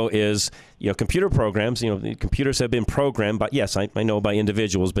 Drago, is computer programs. The computers have been programmed, but yes, I know by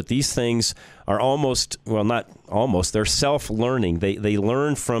individuals, but these things are not almost, they're self-learning. They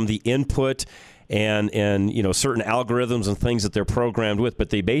learn from the input and certain algorithms and things that they're programmed with, but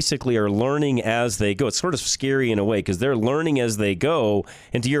they basically are learning as they go. It's sort of scary in a way, because they're learning as they go.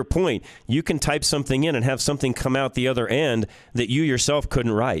 And to your point, you can type something in and have something come out the other end that you yourself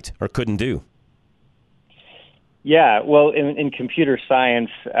couldn't write or couldn't do. Yeah, well, in computer science,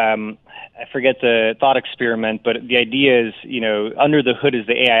 I forget the thought experiment, but the idea is, under the hood, is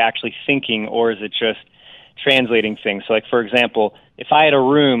the AI actually thinking, or is it just translating things? So, like, for example, if I had a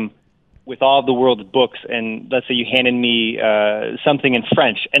room with all of the world's books, and let's say you handed me something in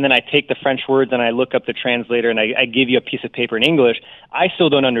French, and then I take the French words and I look up the translator and I give you a piece of paper in English, I still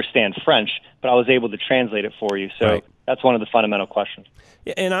don't understand French, but I was able to translate it for you. So that's one of the fundamental questions.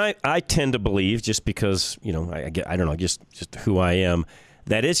 And I tend to believe, just because, I don't know, just who I am,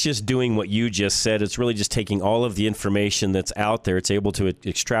 that it's just doing what you just said. It's really just taking all of the information that's out there. It's able to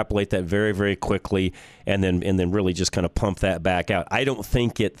extrapolate that very, very quickly, and then really just kind of pump that back out. I don't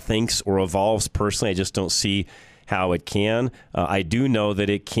think it thinks or evolves personally. I just don't see how it can. I do know that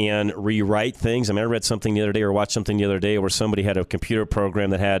it can rewrite things. I read something the other day, or watched something the other day, where somebody had a computer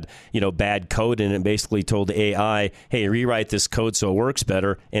program that had, bad code in it, and basically told the AI, hey, rewrite this code so it works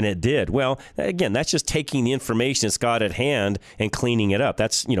better, and it did. Well, again, that's just taking the information it's got at hand and cleaning it up.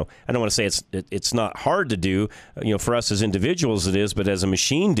 That's, I don't want to say it's not hard to do, for us as individuals it is, but as a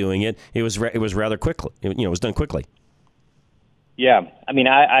machine doing it, it was rather quickly. It was done quickly. Yeah,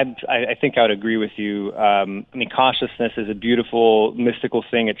 I think I would agree with you. Consciousness is a beautiful, mystical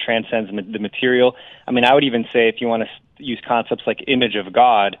thing. It transcends the material. I would even say, if you want to use concepts like image of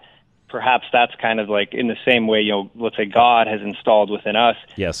God, perhaps that's kind of like in the same way, let's say God has installed within us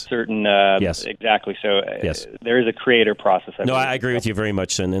certain... Yes. Exactly. So there is a creator process. I agree with you very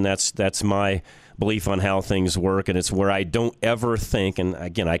much, and that's my belief on how things work, and it's where I don't ever think, and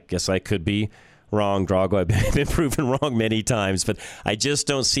again, I guess I could be wrong, Drago. I've been proven wrong many times, but I just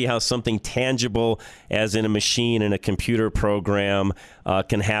don't see how something tangible, as in a machine and a computer program,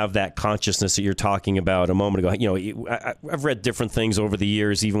 can have that consciousness that you're talking about a moment ago. I've read different things over the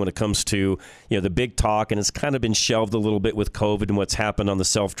years, even when it comes to the big talk, and it's kind of been shelved a little bit with COVID and what's happened on the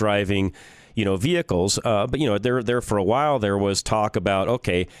self-driving vehicles. But there for a while there was talk about,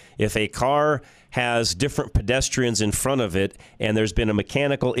 okay, if a car has different pedestrians in front of it, and there's been a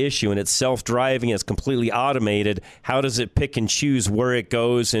mechanical issue, and it's self-driving, it's completely automated, how does it pick and choose where it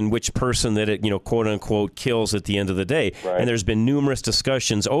goes and which person that it, quote-unquote, kills at the end of the day? Right. And there's been numerous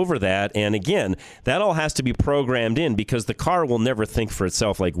discussions over that, and again, that all has to be programmed in, because the car will never think for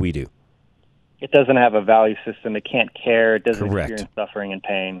itself like we do. it doesn't have a value system. It can't care. It doesn't Correct. experience suffering and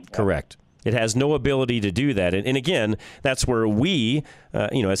pain. Correct. It has no ability to do that. And again, that's where we,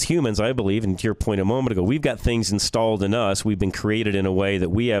 as humans, I believe, and to your point a moment ago, we've got things installed in us. We've been created in a way that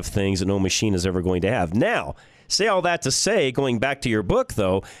we have things that no machine is ever going to have. Now, say all that to say, going back to your book,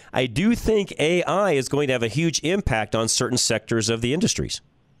 though, I do think AI is going to have a huge impact on certain sectors of the industries.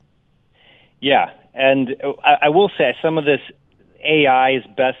 Yeah, and I will say some of this AI is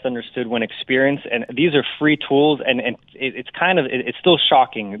best understood when experienced, and these are free tools, and it's still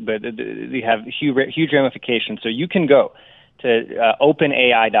shocking, but they have huge ramifications. So you can go to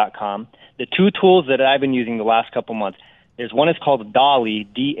openai.com. The two tools that I've been using the last couple months, there's one is called DALL-E,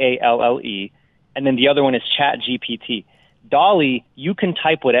 D-A-L-L-E, and then the other one is ChatGPT. DALL-E, you can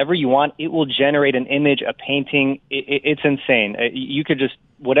type whatever you want. It will generate an image, a painting. It's insane. You could just,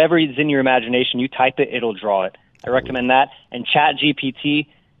 whatever is in your imagination, you type it, it'll draw it. I recommend that. And ChatGPT,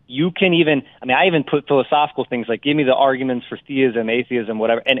 you can even, I even put philosophical things like give me the arguments for theism, atheism,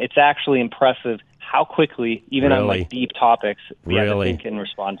 whatever. And it's actually impressive how quickly, even on like deep topics, the thing can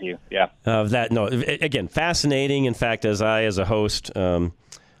respond to you. Yeah. Again, fascinating. In fact, as a host,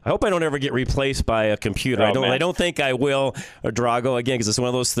 I hope I don't ever get replaced by a computer. I don't think I will, Drago, again, because it's one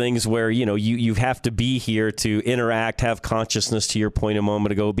of those things where, you have to be here to interact, have consciousness, to your point a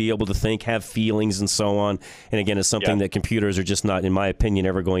moment ago, be able to think, have feelings, and so on. And again, it's something that computers are just not, in my opinion,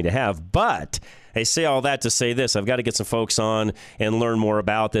 ever going to have. But I say all that to say this. I've got to get some folks on and learn more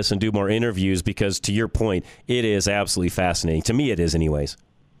about this and do more interviews because, to your point, it is absolutely fascinating. To me, it is anyways.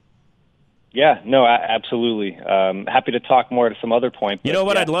 Yeah, no, absolutely. Happy to talk more at some other point. You know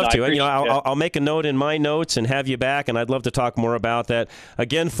what? I'd love to. I'll make a note in my notes and have you back, and I'd love to talk more about that.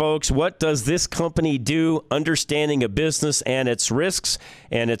 Again, folks, what does this company do? Understanding a business and its risks,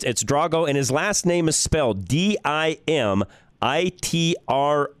 and it's Drago, and his last name is spelled DIMITROV.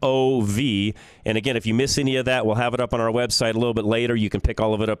 And again, if you miss any of that, we'll have it up on our website a little bit later. You can pick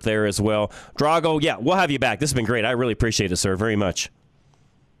all of it up there as well. Drago, yeah, we'll have you back. This has been great. I really appreciate it, sir, very much.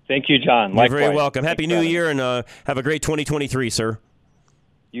 Thank you, John. You're very welcome. Happy New Year, and have a great 2023, sir.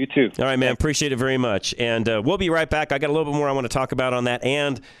 You too. All right, man. Appreciate it very much. And we'll be right back. I got a little bit more I want to talk about on that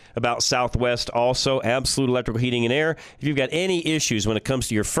and about Southwest also, Absolute Electrical Heating and Air. If you've got any issues when it comes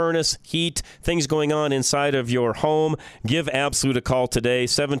to your furnace, heat, things going on inside of your home, give Absolute a call today,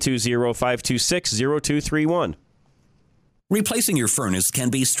 720-526-0231. Replacing your furnace can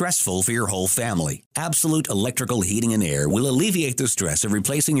be stressful for your whole family. Absolute Electrical Heating and Air will alleviate the stress of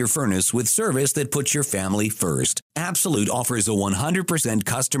replacing your furnace with service that puts your family first. Absolute offers a 100%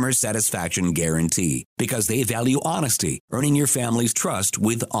 customer satisfaction guarantee because they value honesty, earning your family's trust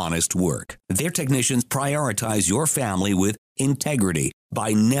with honest work. Their technicians prioritize your family with integrity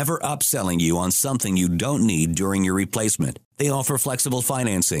by never upselling you on something you don't need during your replacement. They offer flexible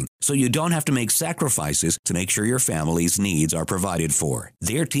financing, so you don't have to make sacrifices to make sure your family's needs are provided for.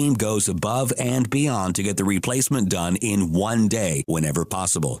 Their team goes above and beyond to get the replacement done in one day whenever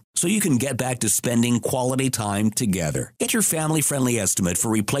possible, so you can get back to spending quality time together. Get your family-friendly estimate for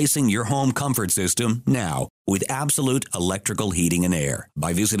replacing your home comfort system now with Absolute Electrical Heating and Air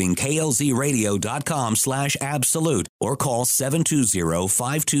by visiting klzradio.com/absolute or call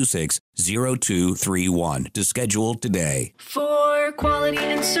 720-526-0231 to schedule today. For quality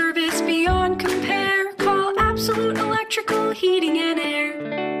and service beyond compare, call Absolute Electrical Heating and Air.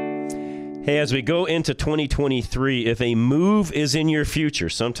 Hey, as we go into 2023, if a move is in your future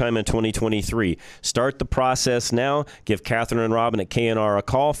sometime in 2023, start the process now. Give Catherine and Robin at K&R a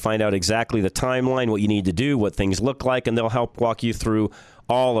call. Find out exactly the timeline, what you need to do, what things look like, and they'll help walk you through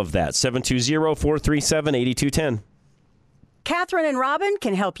all of that. 720-437-8210. Catherine and Robin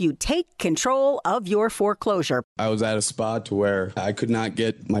can help you take control of your foreclosure. I was at a spot to where I could not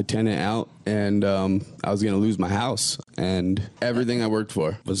get my tenant out, and I was going to lose my house, and everything I worked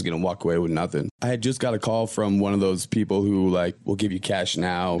for was going to walk away with nothing. I had just got a call from one of those people who will give you cash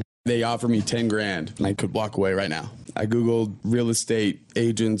now. They offered me $10,000 and I could walk away right now. I Googled real estate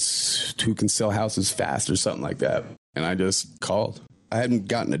agents who can sell houses fast or something like that, and I just called. I hadn't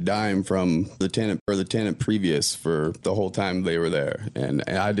gotten a dime from the tenant or the tenant previous for the whole time they were there, and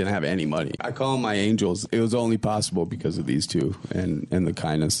I didn't have any money. I call them my angels. It was only possible because of these two and the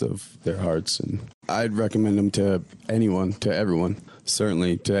kindness of their hearts. And I'd recommend them to anyone, to everyone,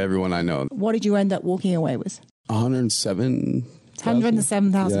 certainly to everyone I know. What did you end up walking away with? $107,000.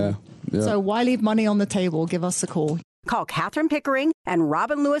 $107,000. Yeah. So why leave money on the table? Give us a call. Call Catherine Pickering and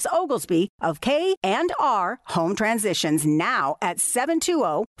Robin Lewis Oglesby of K&R Home Transitions now at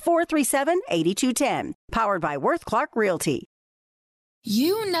 720-437-8210. Powered by Worth Clark Realty.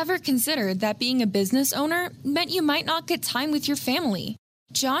 You never considered that being a business owner meant you might not get time with your family.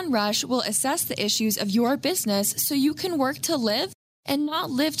 John Rush will assess the issues of your business so you can work to live and not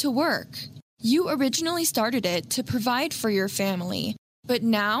live to work. You originally started it to provide for your family, but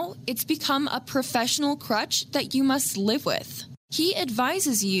now it's become a professional crutch that you must live with. He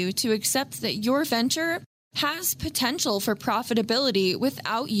advises you to accept that your venture has potential for profitability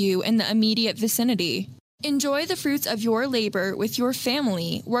without you in the immediate vicinity. Enjoy the fruits of your labor with your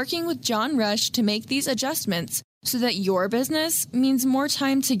family, working with John Rush to make these adjustments so that your business means more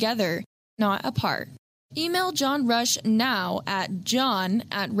time together, not apart. Email John Rush now at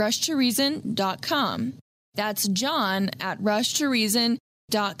john@rushtoreason.com. That's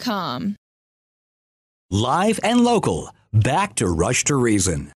john@rushtoreason.com. Live and local. Back to Rush to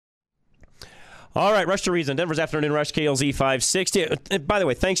Reason. All right, Rush to Reason, Denver's Afternoon Rush, KLZ 560. And by the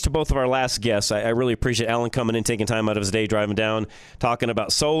way, thanks to both of our last guests. I really appreciate Alan coming in, taking time out of his day, driving down, talking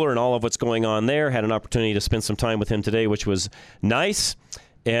about solar and all of what's going on there. Had an opportunity to spend some time with him today, which was nice.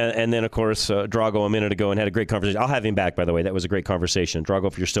 And then, of course, Drago a minute ago and had a great conversation. I'll have him back, by the way. That was a great conversation. Drago,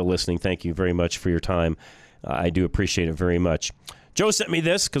 if you're still listening, thank you very much for your time. I do appreciate it very much. Joe sent me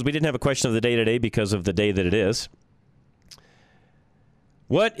this because we didn't have a question of the day today because of the day that it is.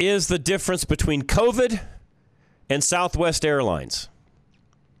 What is the difference between COVID and Southwest Airlines?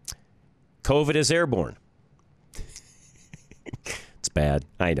 COVID is airborne. It's bad,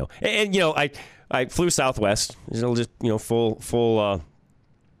 I know. And you know, I flew Southwest. Just full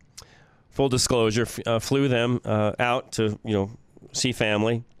disclosure. Flew them out to see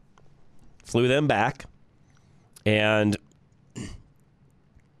family. Flew them back, and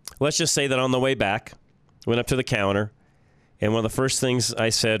let's just say that on the way back, went up to the counter. And one of the first things I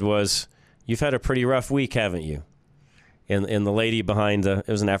said was, "You've had a pretty rough week, haven't you?" And the lady behind it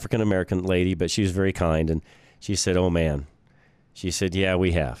was an African-American lady, but she was very kind. And she said, "Oh, man." She said, "Yeah,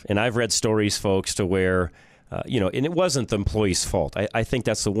 we have." And I've read stories, folks, to where, and it wasn't the employee's fault. I think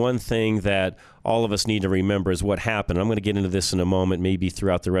that's the one thing that all of us need to remember is what happened. I'm going to get into this in a moment, maybe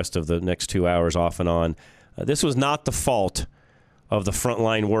throughout the rest of the next 2 hours off and on. This was not the fault of the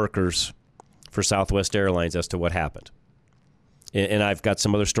frontline workers for Southwest Airlines as to what happened. And I've got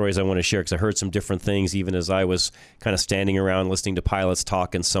some other stories I want to share because I heard some different things even as I was kind of standing around listening to pilots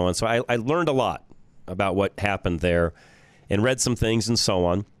talk and so on. So I learned a lot about what happened there and read some things and so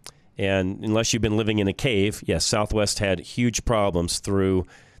on. And unless you've been living in a cave, yes, Southwest had huge problems through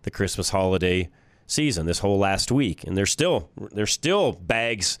the Christmas holiday season this whole last week. And there's still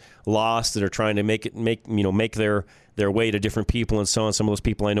bags lost that are trying to make their way to different people and so on. Some of those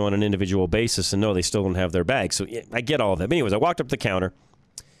people I know on an individual basis, and no, they still don't have their bags. So yeah, I get all of that. But anyways, I walked up to the counter.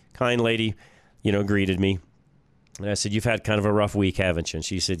 Kind lady, greeted me. And I said, "You've had kind of a rough week, haven't you?" And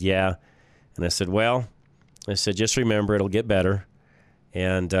she said, "Yeah." And I said, "Well," I said, "just remember, it'll get better.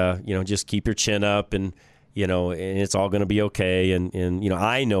 And, just keep your chin up and it's all going to be okay." And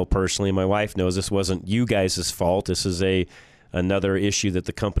I know personally, my wife knows this wasn't you guys' fault. This is another issue that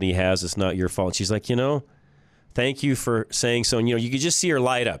the company has. It's not your fault. She's like, "Thank you for saying so." And, you could just see her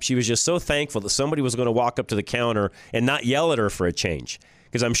light up. She was just so thankful that somebody was going to walk up to the counter and not yell at her for a change.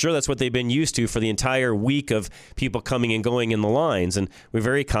 Because I'm sure that's what they've been used to for the entire week of people coming and going in the lines. And we're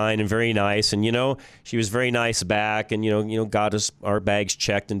very kind and very nice. And, she was very nice back and, got us our bags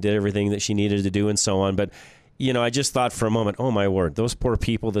checked and did everything that she needed to do and so on. But, I just thought for a moment, oh, my word, those poor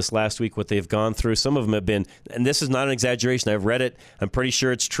people this last week, what they've gone through. Some of them have been, and this is not an exaggeration. I've read it. I'm pretty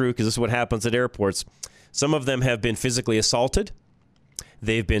sure it's true because this is what happens at airports. Some of them have been physically assaulted.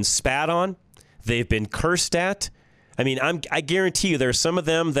 They've been spat on. They've been cursed at. I mean, I guarantee you there are some of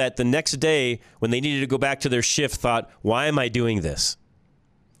them that the next day when they needed to go back to their shift thought, why am I doing this?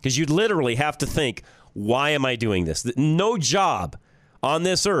 Because you'd literally have to think, why am I doing this? No job on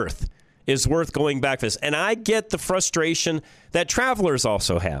this earth is worth going back to this. And I get the frustration that travelers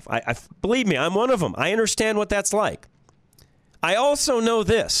also have. I believe me, I'm one of them. I understand what that's like. I also know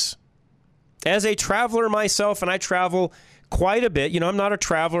this. As a traveler myself, and I travel quite a bit. I'm not a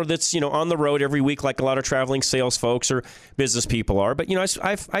traveler that's, on the road every week like a lot of traveling sales folks or business people are. But,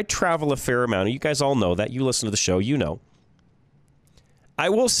 I travel a fair amount. You guys all know that. You listen to the show, I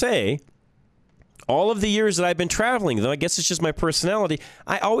will say, all of the years that I've been traveling, though I guess it's just my personality,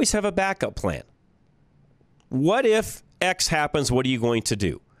 I always have a backup plan. What if X happens? What are you going to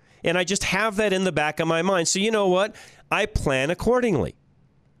do? And I just have that in the back of my mind. So you know what? I plan accordingly.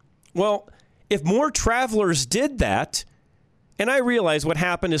 Well, if more travelers did that, and I realize what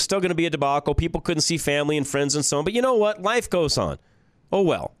happened is still going to be a debacle. People couldn't see family and friends and so on. But you know what? Life goes on. Oh,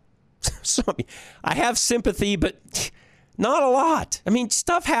 well. So I have sympathy, but not a lot. I mean,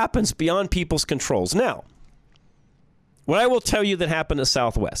 stuff happens beyond people's controls. Now, what I will tell you that happened at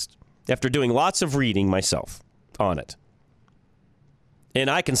Southwest, after doing lots of reading myself on it, And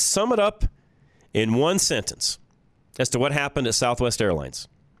I can sum it up in one sentence as to what happened at Southwest Airlines.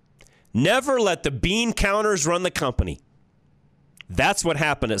 Never let the bean counters run the company. That's what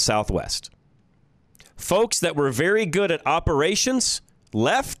happened at Southwest. Folks that were very good at operations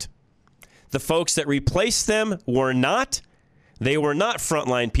left. The folks that replaced them were not. They were not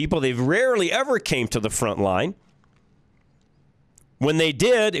frontline people. They rarely ever came to the front line. When they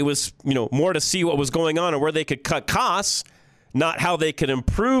did, it was, more to see what was going on and where they could cut costs, not how they could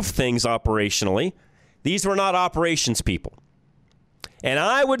improve things operationally. These were not operations people. And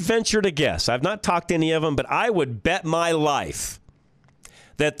I would venture to guess, I've not talked to any of them, but I would bet my life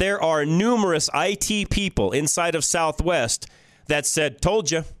that there are numerous IT people inside of Southwest that said, told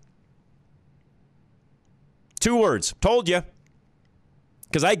you. 2 words, told you.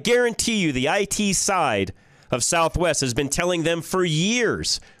 Because I guarantee you the IT side of Southwest has been telling them for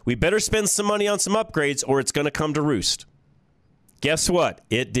years, we better spend some money on some upgrades or it's going to come to roost. Guess what?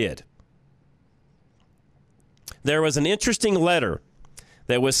 It did. There was an interesting letter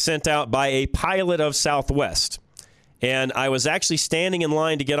that was sent out by a pilot of Southwest. And I was actually standing in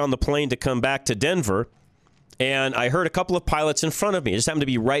line to get on the plane to come back to Denver. And I heard a couple of pilots in front of me. I just happened to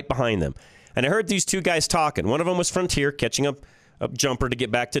be right behind them. And I heard these 2 guys talking. One of them was Frontier, catching a jumper to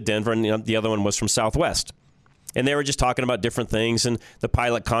get back to Denver. And the other one was from Southwest. And they were just talking about different things and the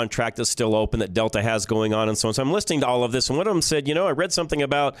pilot contract that's still open that Delta has going on and so on. So I'm listening to all of this. And one of them said, I read something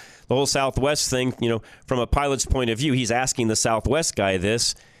about the whole Southwest thing, from a pilot's point of view. He's asking the Southwest guy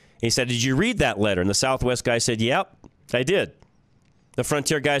this. He said, did you read that letter? And the Southwest guy said, yep, I did. The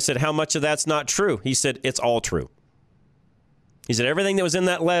Frontier guy said, how much of that's not true? He said, it's all true. He said, everything that was in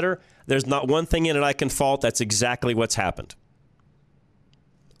that letter, there's not one thing in it I can fault. That's exactly what's happened.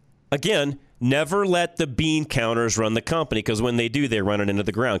 Again, never let the bean counters run the company, because when they do, they run it into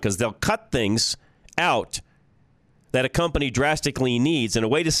the ground, because they'll cut things out that a company drastically needs. And a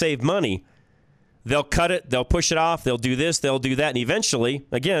way to save money, they'll cut it, they'll push it off, they'll do this, they'll do that, and eventually,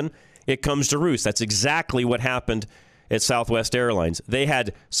 again, it comes to roost. That's exactly what happened at Southwest Airlines. They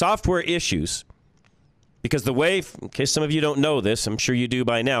had software issues because the way, in case some of you don't know this, I'm sure you do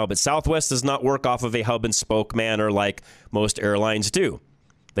by now, but Southwest does not work off of a hub and spoke manner like most airlines do.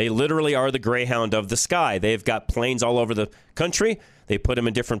 They literally are the Greyhound of the sky. They've got planes all over the country. They put them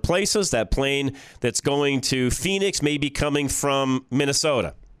in different places. That plane that's going to Phoenix may be coming from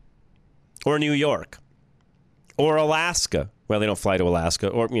Minnesota or New York or Alaska. Well, they don't fly to Alaska,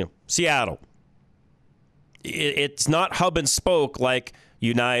 or Seattle. It's not hub and spoke like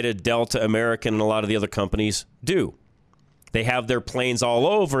United, Delta, American, and a lot of the other companies do. They have their planes all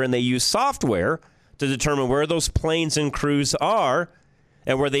over, and they use software to determine where those planes and crews are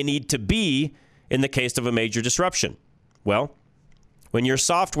and where they need to be in the case of a major disruption. Well, when your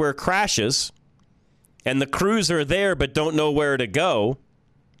software crashes and the crews are there but don't know where to go,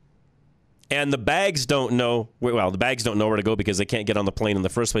 and the bags don't know, the bags don't know where to go because they can't get on the plane in the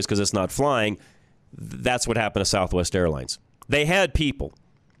first place because it's not flying, that's what happened to Southwest Airlines. They had people.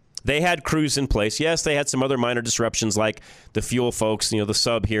 They had crews in place. Yes, they had some other minor disruptions like the fuel folks, the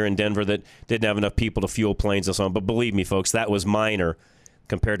sub here in Denver that didn't have enough people to fuel planes and so on. But believe me, folks, that was minor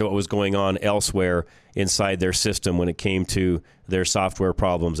compared to what was going on elsewhere inside their system when it came to their software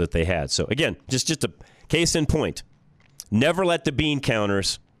problems that they had. So again, just a case in point. Never let the bean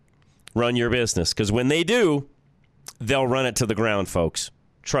counters run your business, because when they do, they'll run it to the ground, folks.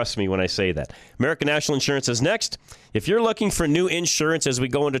 Trust me when I say that. American National Insurance is next. If you're looking for new insurance as we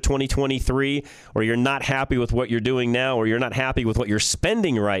go into 2023, or you're not happy with what you're doing now, or you're not happy with what you're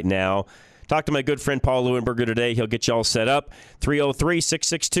spending right now, talk to my good friend Paul Leuenberger today. He'll get you all set up.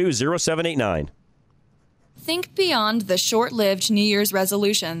 303-662-0789. Think beyond the short-lived New Year's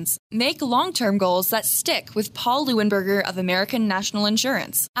resolutions. Make long-term goals that stick with Paul Leuenberger of American National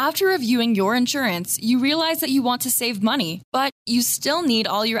Insurance. After reviewing your insurance, you realize that you want to save money, but you still need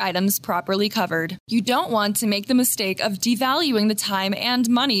all your items properly covered. You don't want to make the mistake of devaluing the time and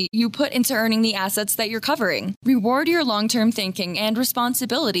money you put into earning the assets that you're covering. Reward your long-term thinking and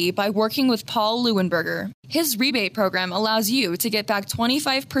responsibility by working with Paul Leuenberger. His rebate program allows you to get back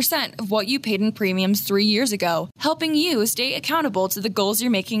 25% of what you paid in premiums 3 years ago, helping you stay accountable to the goals you're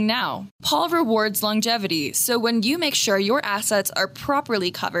making now. Paul rewards longevity, so when you make sure your assets are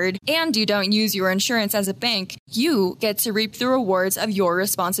properly covered and you don't use your insurance as a bank, you get to reap the rewards of your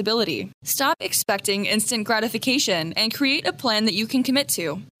responsibility. Stop expecting instant gratification and create a plan that you can commit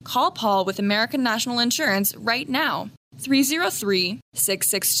to. Call Paul with American National Insurance right now.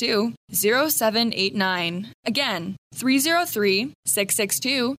 303-662-0789. Again,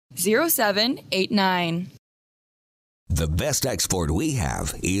 303-662-0789. The best export we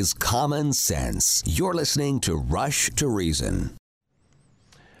have is common sense. You're listening to Rush to Reason.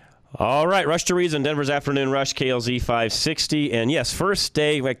 All right, Rush to Reason, Denver's Afternoon Rush, KLZ 560. And yes, first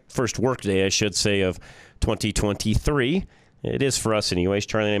work day, I should say, of 2023. It is for us anyways.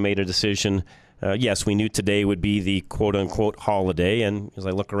 Charlie and I made a decision. Yes, we knew today would be the quote-unquote holiday. And as I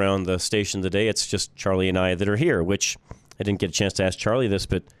look around the station today, it's just Charlie and I that are here, which I didn't get a chance to ask Charlie this,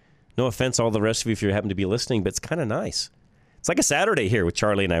 but no offense all the rest of you if you happen to be listening, but it's kind of nice. It's like a Saturday here with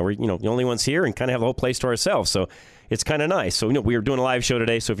Charlie and I. We're the only ones here and kind of have the whole place to ourselves. So it's kind of nice. So we are doing a live show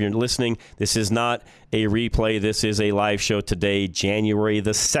today. So if you're listening, this is not a replay. This is a live show today, January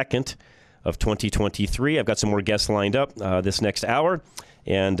the 2nd of 2023. I've got some more guests lined up this next hour.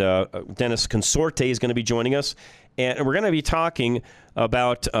 And Dennis Consorte is going to be joining us. And we're going to be talking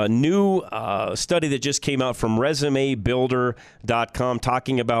about a new study that just came out from ResumeBuilder.com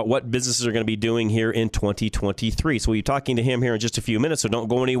talking about what businesses are going to be doing here in 2023. So we'll be talking to him here in just a few minutes, so don't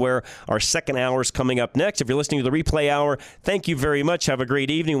go anywhere. Our second hour is coming up next. If you're listening to the replay hour, thank you very much. Have a great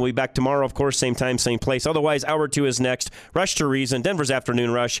evening. We'll be back tomorrow, of course, same time, same place. Otherwise, hour 2 is next. Rush to Reason, Denver's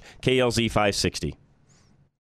Afternoon Rush, KLZ 560.